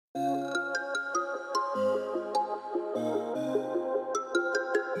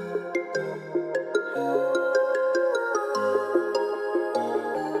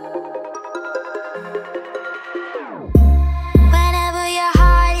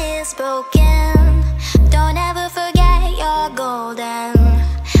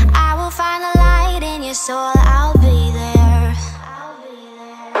soul, I'll be there.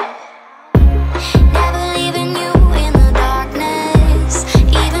 Never leaving you in the darkness,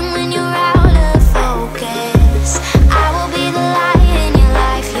 even when you're out of focus. I will be the light in your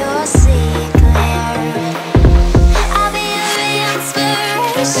life, you'll see it clear. I'll be your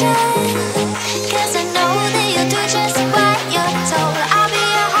inspiration, 'cause I know that you'll do just what you're told. I'll be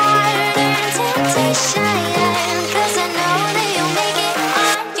your heart-earned temptation, 'cause I know that you'll make it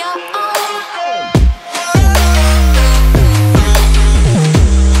on your own.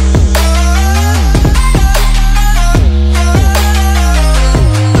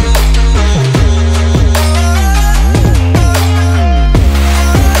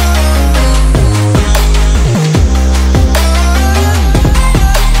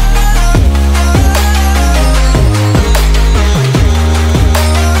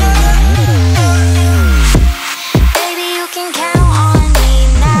 Baby, you can count on me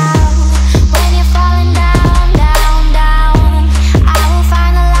now. When you're falling down, down, down, I will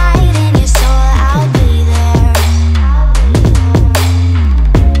find the light in your soul, I'll be there.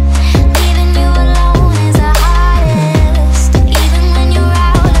 Leaving you alone is the hardest, even when you're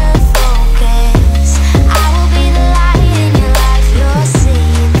out of focus. I will be the light in your life, you'll see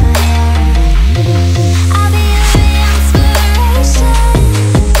it clear. I'll be your inspiration,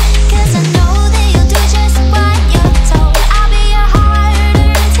 'cause I know that you'll do just what you're told. I'll be your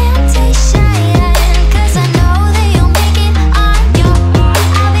heart-earned temptation, 'cause I know that you'll make it on your own.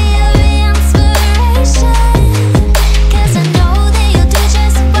 I'll be your inspiration, 'cause I know that you'll do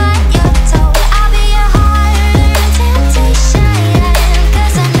just what you're told. I'll be your heart-earned temptation,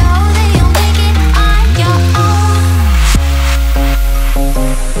 'cause I know that you'll make it on your own.